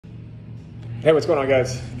Hey, what's going on,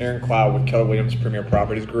 guys? Aaron Clough with Keller Williams Premier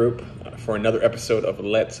Properties Group for another episode of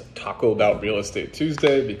Let's Taco About Real Estate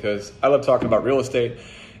Tuesday, because I love talking about real estate,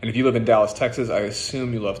 and if you live in Dallas, Texas, I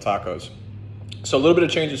assume you love tacos. So a little bit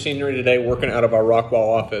of change of scenery today, working out of our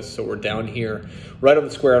Rockwall office. So we're down here right on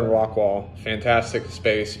the square in Rockwall. Fantastic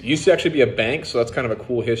space. Used to actually be a bank, so that's kind of a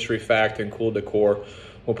cool history fact and cool decor.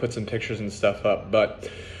 We'll put some pictures and stuff up, but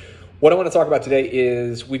what I want to talk about today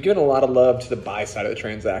is we've given a lot of love to the buy side of the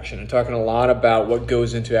transaction and talking a lot about what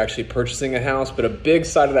goes into actually purchasing a house. But a big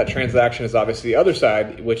side of that transaction is obviously the other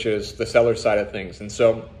side, which is the seller side of things. And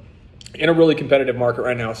so in a really competitive market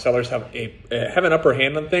right now, sellers have an upper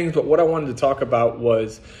hand on things. But what I wanted to talk about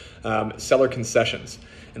was seller concessions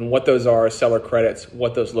and what those are, seller credits,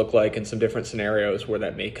 what those look like, and some different scenarios where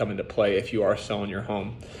that may come into play if you are selling your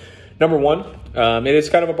home. Number one, it is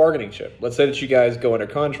kind of a bargaining chip. Let's say that you guys go under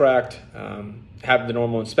contract, have the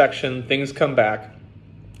normal inspection, things come back,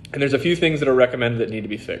 and there's a few things that are recommended that need to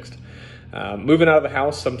be fixed. Moving out of the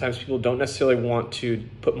house, sometimes people don't necessarily want to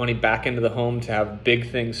put money back into the home to have big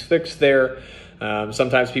things fixed there.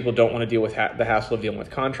 Sometimes people don't want to deal with the hassle of dealing with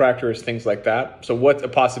contractors, things like that. So what a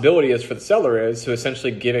possibility is for the seller is to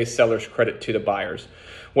essentially give a seller's credit to the buyers.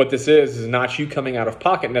 What this is not you coming out of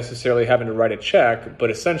pocket necessarily having to write a check, but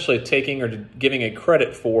essentially taking or giving a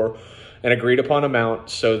credit for an agreed upon amount,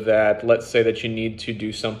 so that let's say that you need to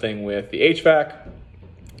do something with the HVAC.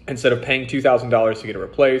 Instead of paying $2,000 to get it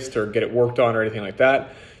replaced or get it worked on or anything like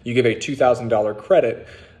that, you give a $2,000 credit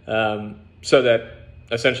so that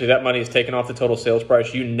essentially that money is taken off the total sales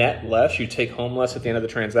price. You net less, you take home less at the end of the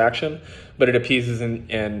transaction, but it appeases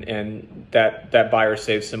and that buyer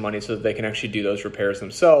saves some money so that they can actually do those repairs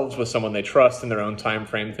themselves with someone they trust in their own time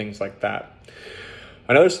frame, things like that.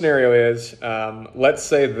 Another scenario is, let's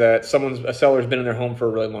say that a seller's been in their home for a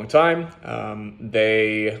really long time.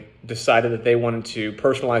 They decided that they wanted to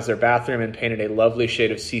personalize their bathroom and painted a lovely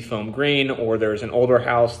shade of seafoam green, or there's an older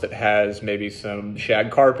house that has maybe some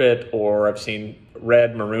shag carpet, or I've seen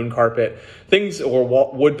red maroon carpet, things,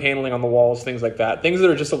 or wood paneling on the walls, things like that. Things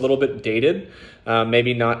that are just a little bit dated,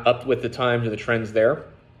 maybe not up with the times or the trends there.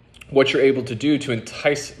 What you're able to do to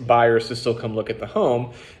entice buyers to still come look at the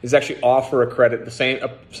home is actually offer a credit. The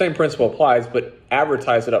same principle applies, but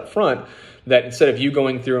advertise it up front, that instead of you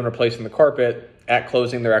going through and replacing the carpet, at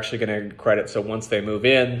closing they're actually going to credit. So once they move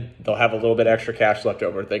in, they'll have a little bit extra cash left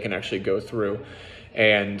over. They can actually go through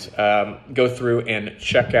and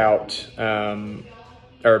check out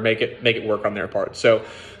or make it work on their part. So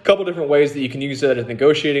a couple different ways that you can use it as a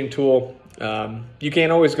negotiating tool. You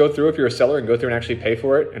can't always go through, if you're a seller, and go through and actually pay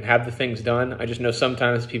for it and have the things done. I just know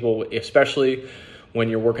sometimes people, especially when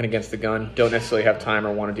you're working against the gun, don't necessarily have time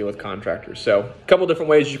or want to deal with contractors. So a couple different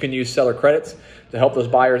ways you can use seller credits to help those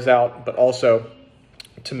buyers out, but also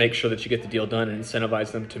to make sure that you get the deal done and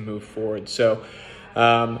incentivize them to move forward. So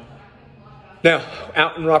now,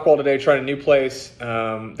 out in Rockwall today, trying a new place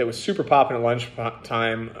that was super popping at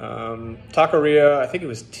lunchtime. Taqueria, I think it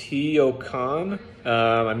was Tio Con.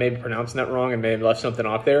 I may be pronouncing that wrong and may have left something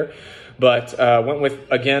off there. But went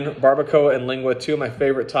with, again, Barbacoa and Lingua, two of my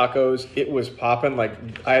favorite tacos. It was popping. Like,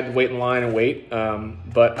 I had to wait in line and wait,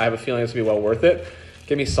 but I have a feeling it's going to be well worth it.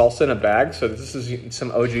 Give me salsa in a bag. So this is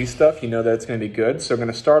some OG stuff. You know that it's going to be good. So I'm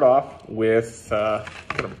going to start off with, I'm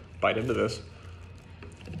going to bite into this.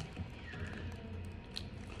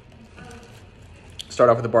 Start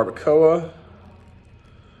off with the barbacoa.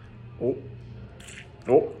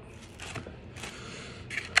 Oh.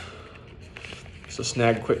 So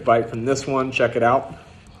snag a quick bite from this one. Check it out.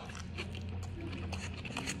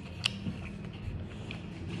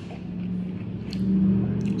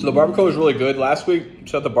 So the barbacoa is really good. Last week,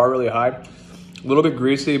 set the bar really high. A little bit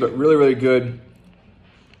greasy, but really, really good.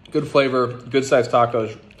 Good flavor, good sized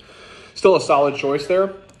tacos. Still a solid choice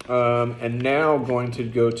there. And now going to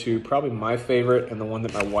go to probably my favorite and the one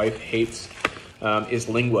that my wife hates is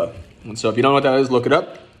lingua. And so if you don't know what that is, look it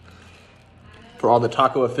up. For all the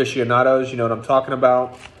taco aficionados, you know what I'm talking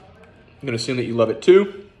about. I'm going to assume that you love it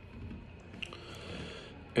too.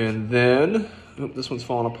 And then, this one's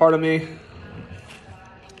falling apart on me.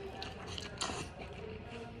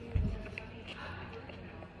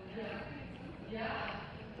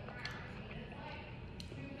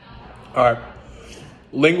 All right.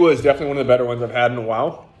 Lingua is definitely one of the better ones I've had in a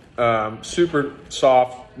while. Super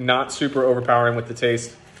soft, not super overpowering with the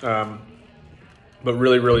taste, but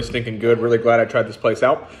really, really stinking good. Really glad I tried this place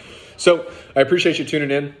out. So I appreciate you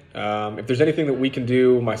tuning in. If there's anything that we can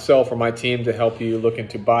do, myself or my team, to help you look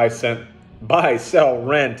into buy, sell,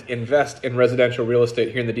 rent, invest in residential real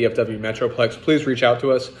estate here in the DFW Metroplex, please reach out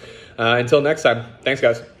to us. Until next time, thanks,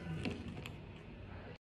 guys.